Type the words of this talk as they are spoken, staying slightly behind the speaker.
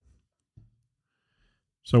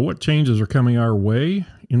So what changes are coming our way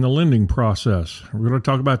in the lending process? We're going to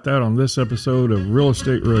talk about that on this episode of Real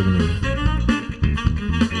Estate Revenue.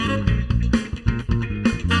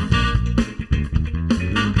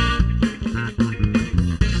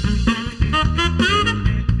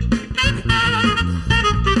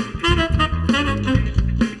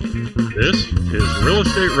 This is Real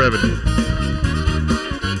Estate Revenue.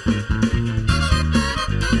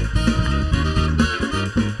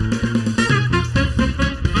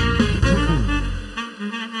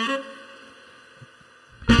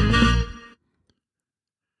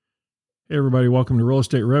 Hey everybody, welcome to Real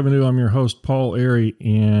Estate Revenue. I'm your host, Paul Airy,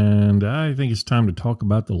 and I think it's time to talk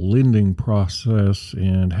about the lending process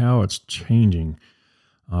and how it's changing,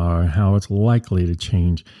 how it's likely to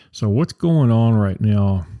change. So what's going on right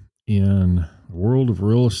now in the world of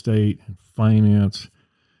real estate and finance?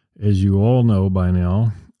 As you all know by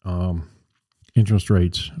now, interest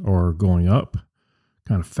rates are going up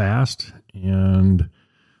kind of fast, and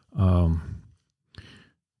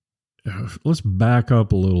let's back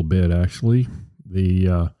up a little bit. Actually,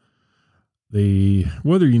 the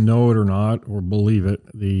whether you know it or not or believe it,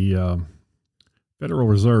 the Federal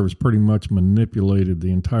Reserve has pretty much manipulated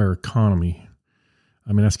the entire economy.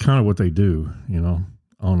 I mean, that's kind of what they do,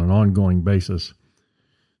 on an ongoing basis.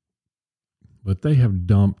 But they have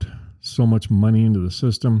dumped so much money into the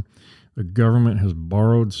system. The government has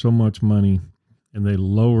borrowed so much money, and they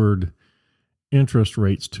lowered interest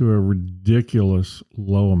rates to a ridiculous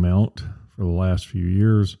low amount for the last few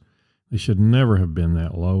years. They should never have been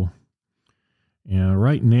that low. And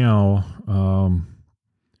right now,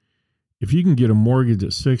 if you can get a mortgage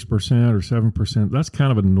at 6% or 7%, that's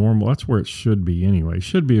kind of a normal, that's where it should be anyway. It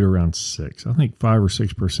should be at around 6. I think 5 or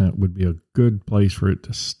 6% would be a good place for it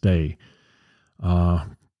to stay. That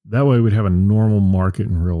way we'd have a normal market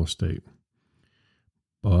in real estate.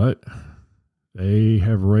 But they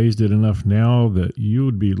have raised it enough now that you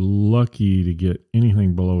would be lucky to get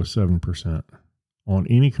anything below a 7% on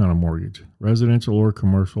any kind of mortgage, residential or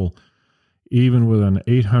commercial. Even with an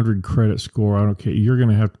 800 credit score, I don't care. You're going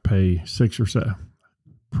to have to pay 6 or 7,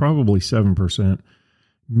 probably 7%.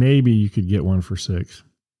 Maybe you could get one for 6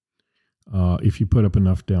 if you put up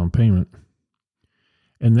enough down payment.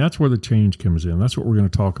 And that's where the change comes in. That's what we're going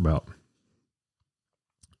to talk about.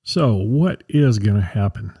 So what is going to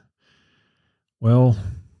happen? Well,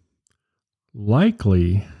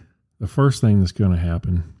 likely the first thing that's going to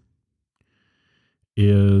happen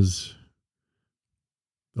is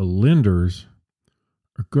the lenders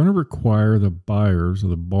are going to require the buyers or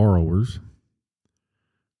the borrowers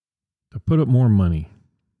to put up more money.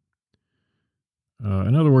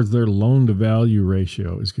 In other words, their loan to value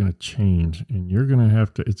ratio is going to change, and you're going to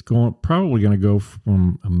have to, probably going to go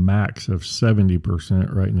from a max of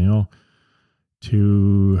 70% right now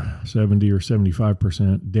to 70 or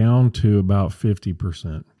 75% down to about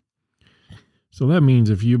 50%. So that means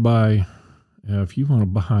if you want to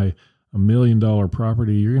buy $1 million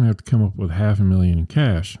property, you're going to have to come up with $500,000 in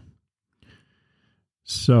cash.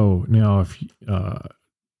 So now if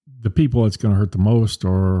the people that's going to hurt the most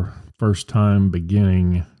are first time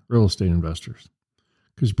beginning real estate investors,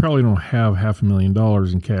 because you probably don't have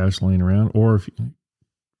 $500,000 in cash laying around, or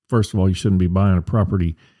first of all, you shouldn't be buying a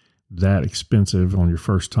property that expensive on your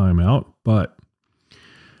first time out. But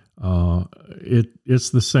it's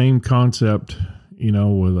the same concept,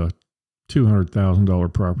 with a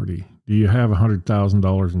 $200,000 property. Do you have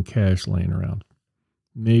 $100,000 in cash laying around?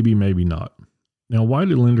 Maybe, maybe not. Now, why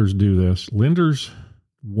do lenders do this? Lenders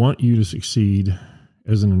want you to succeed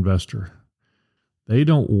as an investor. They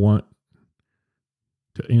don't want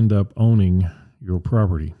to end up owning your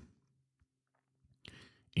property.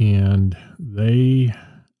 And they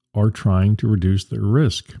are trying to reduce their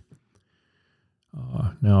risk.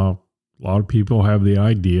 Now, a lot of people have the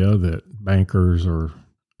idea that bankers are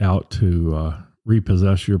out to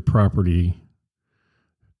repossess your property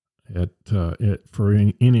for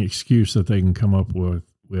any excuse that they can come up with.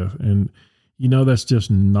 And, that's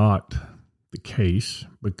just not the case,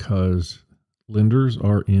 because lenders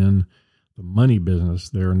are in the money business.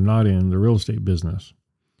 They're not in the real estate business.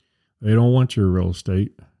 They don't want your real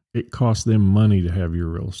estate. It costs them money to have your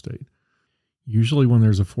real estate. Usually when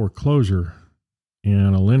there's a foreclosure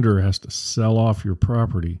and a lender has to sell off your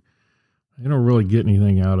property, they don't really get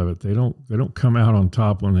anything out of it. They don't come out on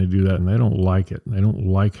top when they do that, and they don't like it. They don't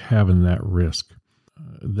like having that risk.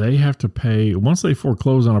 They have to pay, once they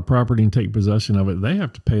foreclose on a property and take possession of it, they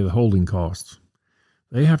have to pay the holding costs.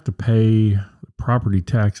 They have to pay the property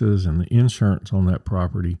taxes and the insurance on that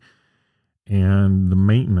property and the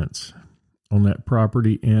maintenance on that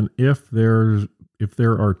property. And if there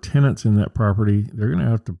are tenants in that property, they're going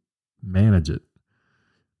to have to manage it.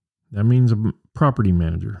 That means a property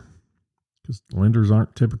manager, because lenders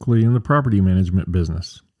aren't typically in the property management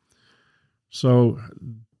business. So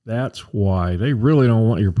that's why they really don't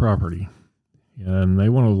want your property, and they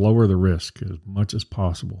want to lower the risk as much as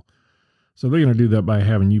possible. So they're going to do that by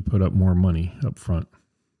having you put up more money up front.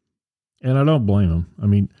 And I don't blame them. I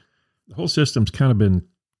mean, the whole system's kind of been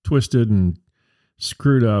twisted and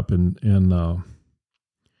screwed up and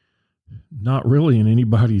not really in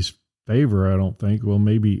anybody's favor, I don't think. Well,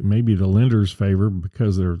 maybe the lender's favor,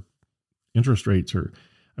 because their interest rates are,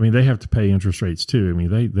 I mean, they have to pay interest rates too. I mean,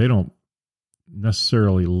 they don't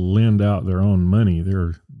necessarily lend out their own money.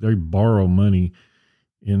 They borrow money,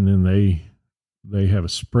 and then they have a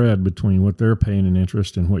spread between what they're paying in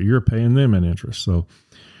interest and what you're paying them in interest. So,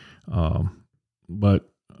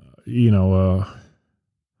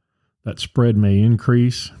 that spread may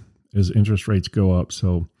increase as interest rates go up.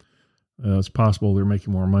 So it's possible they're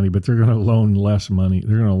making more money, but they're going to loan less money.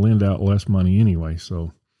 They're going to lend out less money anyway.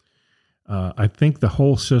 So I think the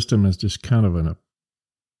whole system is just kind of in a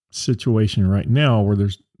situation right now where there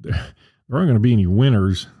aren't going to be any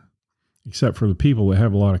winners, except for the people that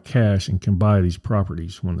have a lot of cash and can buy these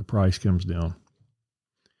properties when the price comes down.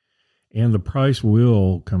 And the price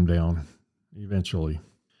will come down eventually.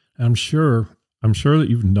 I'm sure that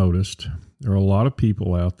you've noticed there are a lot of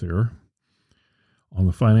people out there on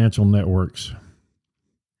the financial networks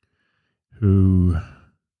who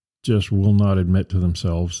just will not admit to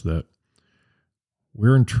themselves that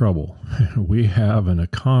we're in trouble. We have an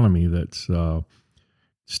economy that's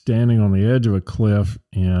standing on the edge of a cliff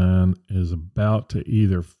and is about to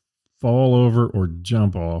either fall over or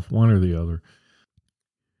jump off, one or the other.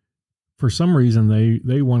 For some reason,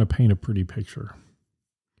 they want to paint a pretty picture.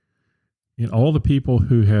 And all the people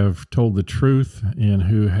who have told the truth and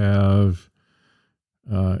who have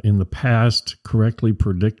in the past correctly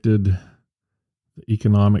predicted the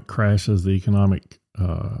economic crashes, the economic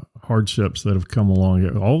hardships that have come along,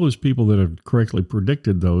 all those people that have correctly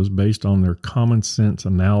predicted those based on their common sense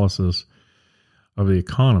analysis of the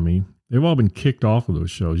economy, they've all been kicked off of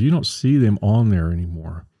those shows. You don't see them on there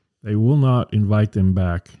anymore. They will not invite them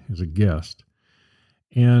back as a guest.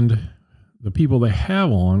 And the people they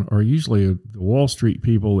have on are usually the Wall Street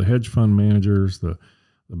people, the hedge fund managers, the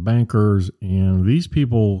bankers, and these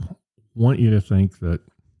people want you to think that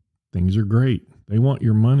things are great. They want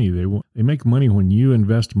your money. They make money when you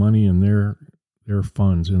invest money in their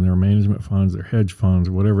funds, in their management funds, their hedge funds,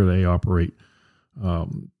 whatever they operate.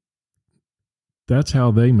 That's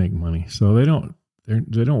how they make money. So they don't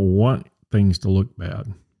want things to look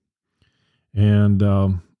bad. And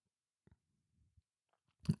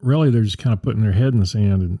really, they're just kind of putting their head in the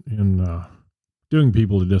sand and doing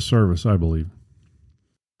people a disservice, I believe.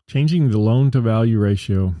 Changing the loan-to-value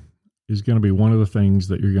ratio is going to be one of the things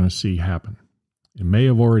that you're going to see happen. It may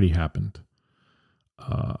have already happened.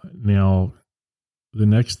 Now, the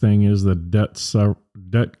next thing is the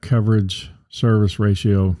debt coverage service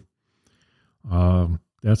ratio.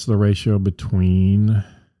 That's the ratio between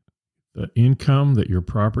the income that your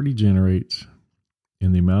property generates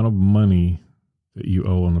and the amount of money that you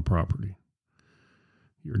owe on the property,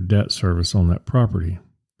 your debt service on that property.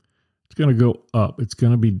 It's going to go up. It's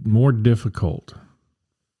going to be more difficult.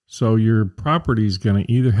 So your property is going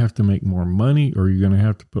to either have to make more money or you're going to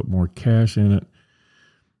have to put more cash in it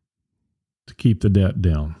to keep the debt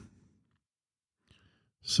down.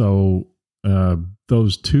 So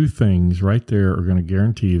those two things right there are going to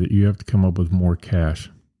guarantee that you have to come up with more cash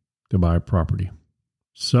to buy a property.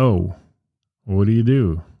 So what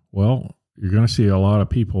do? Well, you're going to see a lot of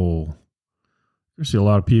people. You're going to see a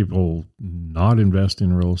lot of people not invest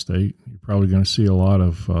in real estate. You're probably going to see a lot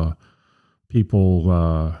of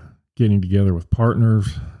people getting together with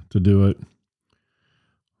partners to do it.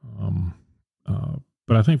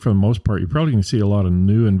 But I think for the most part, you're probably going to see a lot of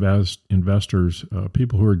new investors,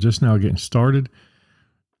 people who are just now getting started,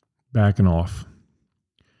 backing off.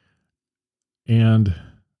 And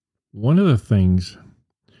one of the things,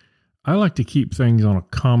 I like to keep things on a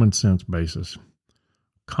common sense basis.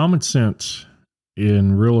 Common sense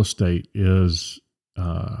in real estate is,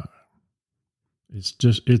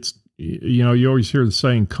 you always hear the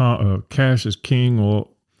saying, cash is king.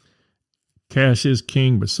 Well, cash is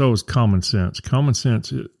king, but so is common sense. Common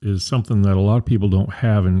sense is something that a lot of people don't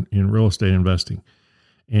have in real estate investing.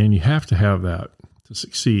 And you have to have that to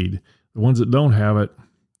succeed. The ones that don't have it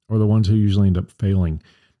are the ones who usually end up failing.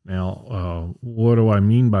 Now, what do I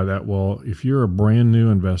mean by that? Well, if you're a brand new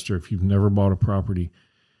investor, if you've never bought a property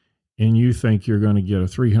and you think you're going to get a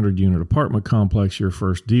 300-unit apartment complex, your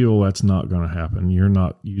first deal, that's not going to happen. You're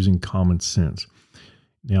not using common sense.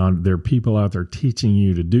 Now, there are people out there teaching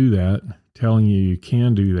you to do that, telling you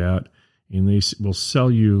can do that, and they will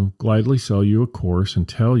gladly sell you a course and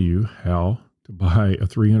tell you how to buy a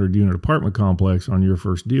 300-unit apartment complex on your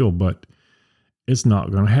first deal, but it's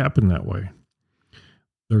not going to happen that way.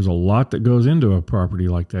 There's a lot that goes into a property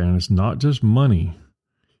like that, and it's not just money.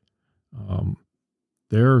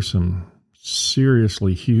 There are some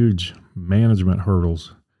seriously huge management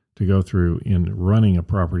hurdles to go through in running a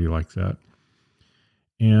property like that.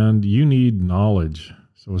 And you need knowledge.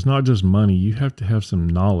 So it's not just money. You have to have some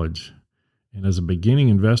knowledge. And as a beginning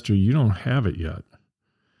investor, you don't have it yet.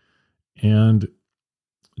 And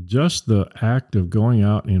just the act of going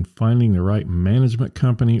out and finding the right management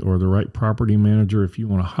company or the right property manager, if you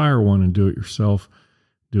want to hire one and do it yourself,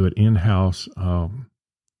 do it in-house,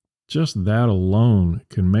 just that alone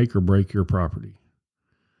can make or break your property.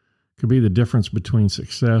 Could be the difference between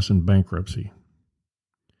success and bankruptcy.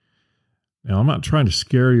 Now, I'm not trying to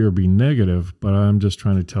scare you or be negative, but I'm just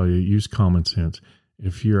trying to tell you, use common sense.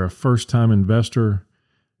 If you're a first-time investor,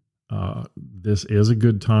 this is a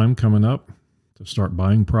good time coming up to start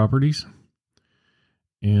buying properties.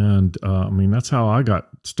 And that's how I got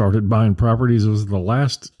started buying properties. It was the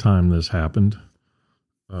last time this happened.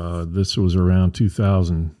 This was around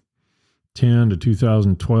 2010 to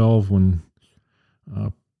 2012 when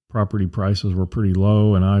property prices were pretty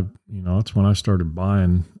low. And that's when I started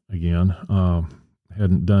buying again.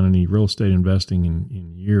 Hadn't done any real estate investing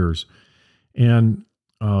in years. And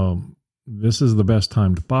this is the best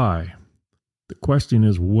time to buy. The question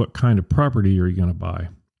is, what kind of property are you going to buy?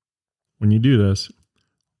 When you do this,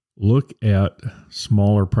 look at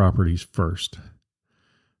smaller properties first.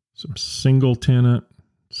 Some single tenant,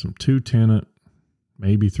 some 2-tenant,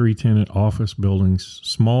 maybe 3-tenant office buildings,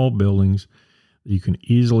 small buildings that you can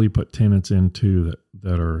easily put tenants into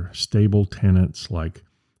that are stable tenants, like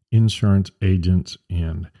insurance agents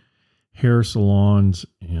and hair salons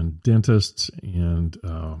and dentists and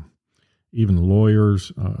even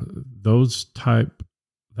lawyers.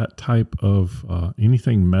 That type of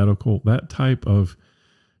anything medical, that type of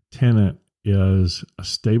tenant is a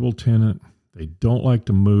stable tenant. They don't like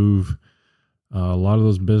to move. A lot of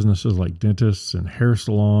those businesses like dentists and hair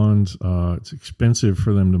salons, it's expensive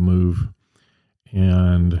for them to move,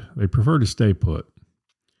 and they prefer to stay put.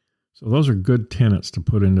 So those are good tenants to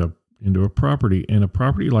put into a property. And a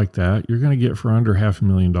property like that, you're going to get for under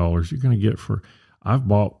 $500,000. You're going to get I've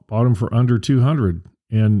bought them for under $200,000.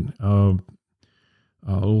 And a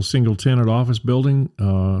little single tenant office building,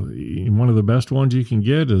 one of the best ones you can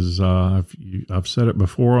get is, I've said it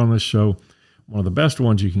before on this show, one of the best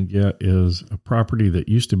ones you can get is a property that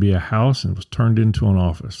used to be a house and was turned into an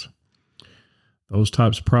office. Those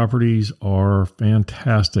types of properties are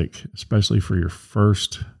fantastic, especially for your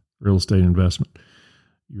first real estate investment.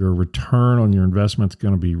 Your return on your investment is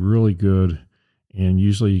going to be really good, and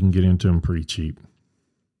usually you can get into them pretty cheap.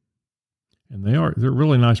 And they're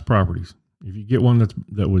really nice properties. If you get one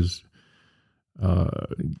that was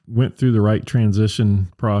went through the right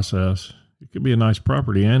transition process, it could be a nice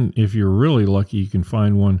property. And if you're really lucky, you can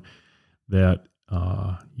find one that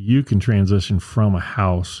you can transition from a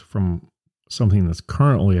house, from something that's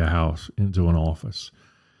currently a house, into an office.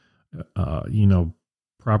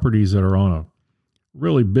 Properties that are on a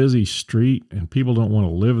really busy street and people don't want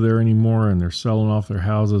to live there anymore, and they're selling off their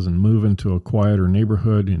houses and moving to a quieter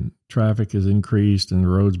neighborhood, and traffic has increased and the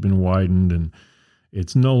road's been widened, and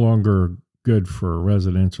it's no longer good for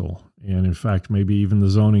residential. And in fact, maybe even the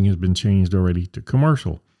zoning has been changed already to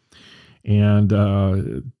commercial. And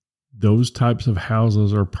those types of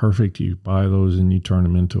houses are perfect. You buy those and you turn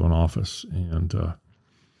them into an office, and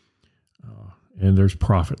there's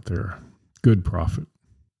profit there, good profit.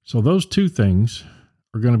 So those two things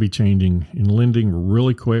are going to be changing in lending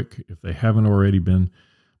really quick. If they haven't already been,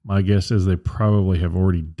 my guess is they probably have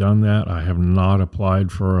already done that. I have not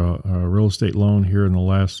applied for a real estate loan here in the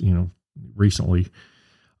last, recently.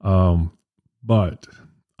 But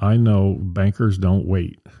I know bankers don't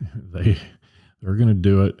wait. They're going to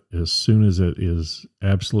do it as soon as it is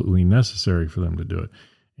absolutely necessary for them to do it.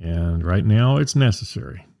 And right now it's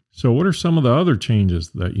necessary. So what are some of the other changes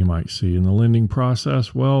that you might see in the lending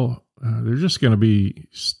process? Well, they're just going to be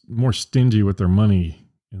more stingy with their money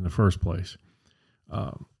in the first place.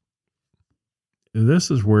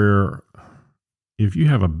 This is where, if you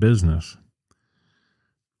have a business,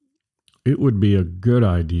 it would be a good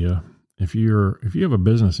idea. If you have a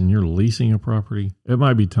business and you're leasing a property, it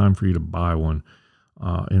might be time for you to buy one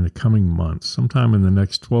in the coming months. Sometime in the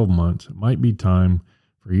next 12 months, it might be time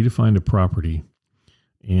for you to find a property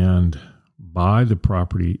and buy the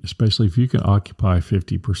property, especially if you can occupy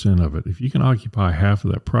 50% of it. If you can occupy half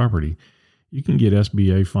of that property, you can get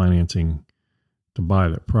SBA financing to buy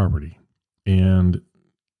that property. And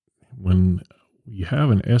when you have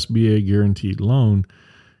an SBA guaranteed loan,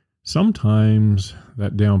 sometimes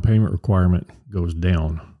that down payment requirement goes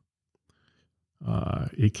down.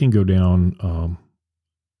 It can go down.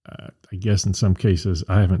 I guess in some cases,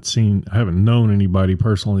 I haven't known anybody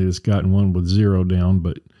personally that's gotten one with zero down,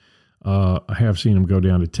 but I have seen them go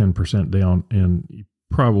down to 10% down, and you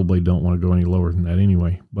probably don't want to go any lower than that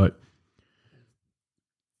anyway. But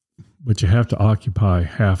you have to occupy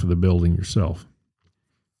half of the building yourself.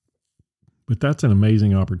 But that's an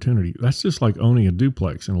amazing opportunity. That's just like owning a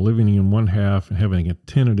duplex and living in one half and having a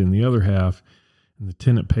tenant in the other half, and the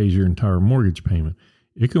tenant pays your entire mortgage payment.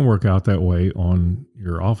 It can work out that way on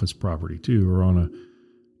your office property too, or on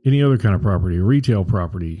any other kind of property, a retail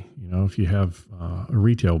property, if you have a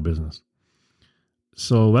retail business.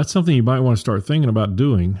 So that's something you might want to start thinking about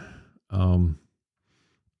doing.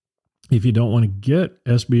 If you don't want to get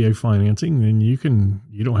SBA financing, then you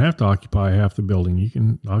don't have to occupy half the building. You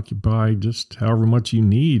can occupy just however much you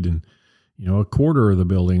need, and a quarter of the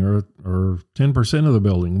building or 10% of the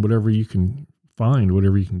building, whatever you can find,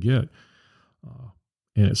 whatever you can get.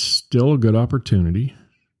 And it's still a good opportunity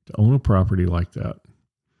to own a property like that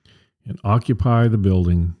and occupy the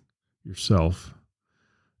building yourself.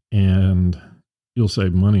 And you'll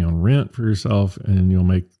save money on rent for yourself, and you'll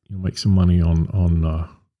make some money on the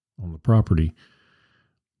property.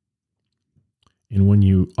 And when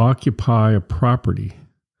you occupy a property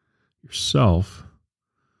yourself,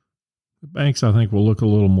 the banks, I think, will look a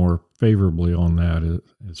little more favorably on that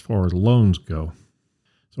as far as loans go.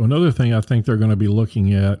 So another thing I think they're going to be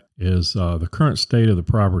looking at is the current state of the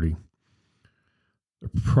property.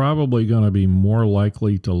 They're probably going to be more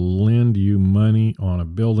likely to lend you money on a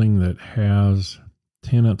building that has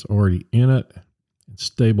tenants already in it and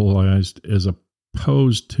stabilized, as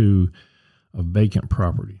opposed to a vacant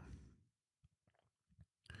property.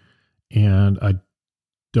 And I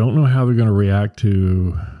don't know how they're going to react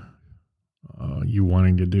to you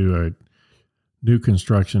wanting to do a new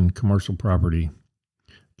construction commercial property.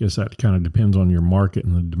 Guess that kind of depends on your market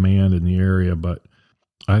and the demand in the area, but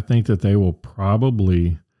I think that they will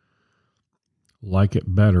probably like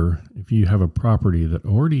it better if you have a property that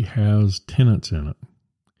already has tenants in it,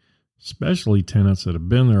 especially tenants that have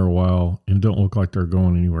been there a while and don't look like they're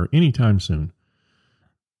going anywhere anytime soon,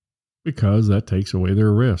 because that takes away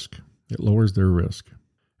their risk. It lowers their risk.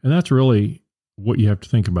 And that's really what you have to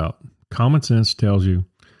think about. Common sense tells you,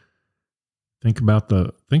 think about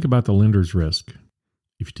the lender's risk.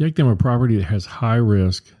 If you take them a property that has high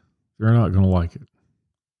risk, they're not going to like it.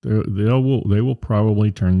 They will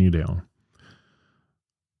probably turn you down.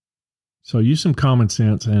 So use some common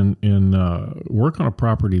sense and work on a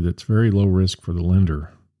property that's very low risk for the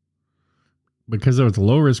lender. Because if it's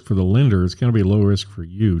low risk for the lender, it's going to be low risk for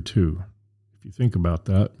you too. If you think about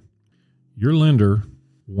that, your lender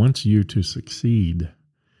wants you to succeed.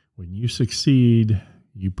 When you succeed,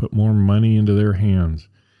 you put more money into their hands,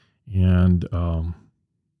 and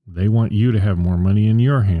they want you to have more money in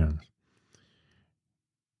your hands.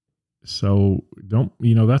 So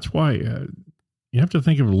that's why you have to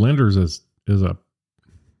think of lenders as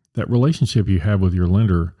that relationship you have with your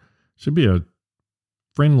lender should be a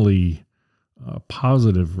friendly,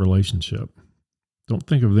 positive relationship. Don't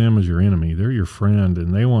think of them as your enemy. They're your friend,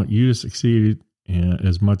 and they want you to succeed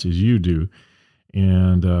as much as you do.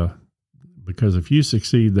 And because if you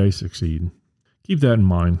succeed, they succeed. Keep that in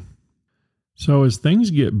mind. So as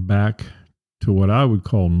things get back to what I would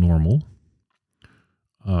call normal,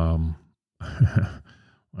 well,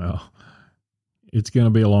 it's going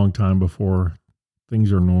to be a long time before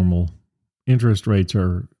things are normal. Interest rates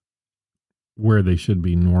are where they should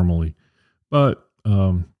be normally, but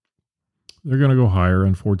they're going to go higher,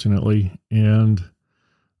 unfortunately, and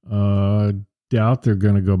doubt they're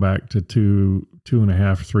going to go back to 2.5%,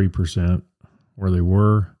 3% where they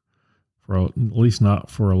were, for at least not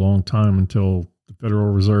for a long time, until the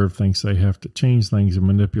Federal Reserve thinks they have to change things and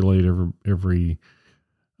manipulate every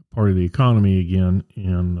part of the economy again.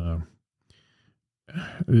 And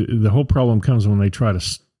the whole problem comes when they try to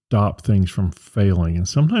stop things from failing. And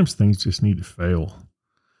sometimes things just need to fail.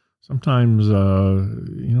 Sometimes,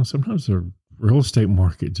 sometimes the real estate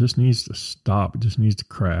market just needs to stop. It just needs to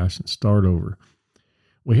crash and start over.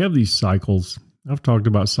 We have these cycles. I've talked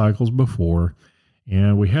about cycles before,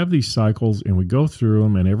 and we have these cycles and we go through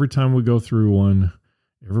them. And every time we go through one,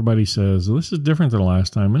 everybody says, well, this is different than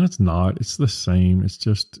last time. And it's not. It's the same. It's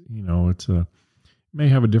just, it may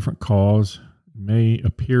have a different cause, may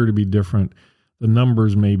appear to be different. The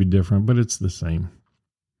numbers may be different, but it's the same.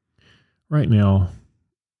 Right now,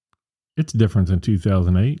 it's different than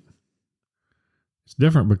 2008. It's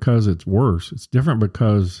different because it's worse. It's different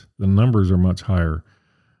because the numbers are much higher.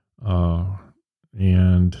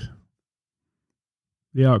 And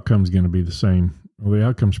the outcome's going to be the same. Well, the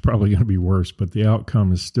outcome's probably going to be worse, but the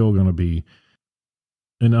outcome is still going to be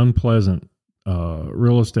an unpleasant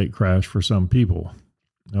real estate crash for some people.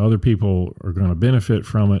 Now, other people are going to benefit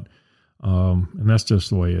from it. And that's just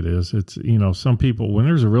the way it is. It's, some people, when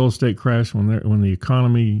there's a real estate crash, when the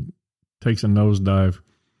economy takes a nosedive,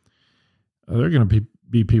 there are going to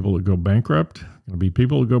be people that go bankrupt, going to be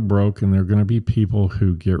people that go broke, and there are going to be people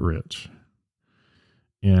who get rich.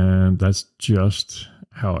 And that's just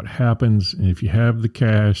how it happens. And if you have the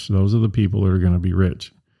cash, those are the people that are going to be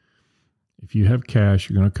rich. If you have cash,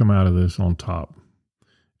 you're going to come out of this on top.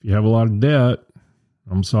 If you have a lot of debt,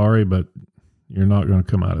 I'm sorry, but you're not going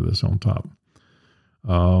to come out of this on top.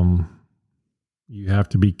 You have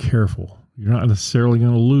to be careful. You're not necessarily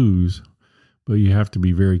going to lose, but you have to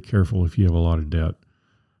be very careful if you have a lot of debt.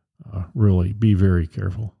 Really, be very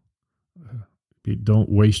careful. Don't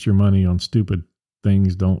waste your money on stupid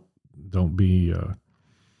things. Don't be,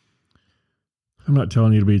 I'm not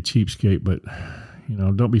telling you to be a cheapskate, but,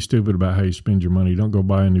 don't be stupid about how you spend your money. Don't go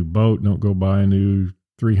buy a new boat. Don't go buy a new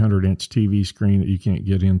 300-inch TV screen that you can't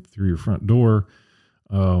get in through your front door.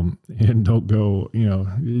 And don't go,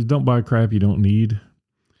 don't buy crap you don't need.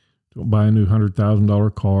 Don't buy a new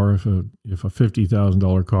 $100,000 car if a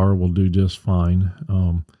 $50,000 car will do just fine.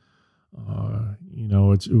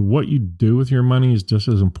 It's what you do with your money is just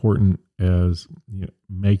as important as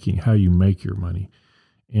how you make your money,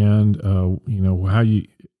 and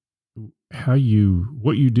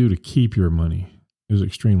what you do to keep your money is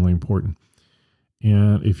extremely important.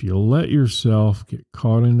 And if you let yourself get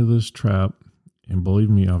caught into this trap, and believe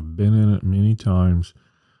me, I've been in it many times,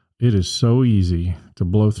 it is so easy to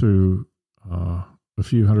blow through a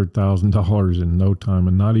few $100,000 in no time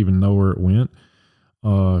and not even know where it went.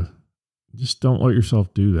 Just don't let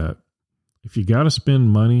yourself do that. If you got to spend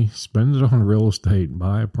money, spend it on real estate,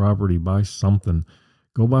 buy a property, buy something.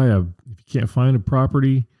 If you can't find a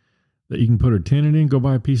property that you can put a tenant in, go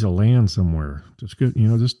buy a piece of land somewhere. Just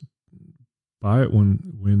buy it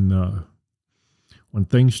when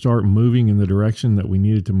things start moving in the direction that we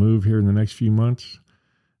need it to move here in the next few months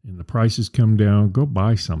and the prices come down. Go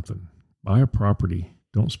buy something. Buy a property.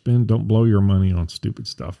 Don't blow your money on stupid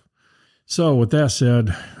stuff. So with that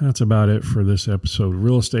said, that's about it for this episode of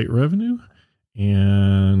Real Estate Revenue.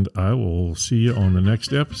 And I will see you on the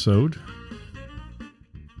next episode.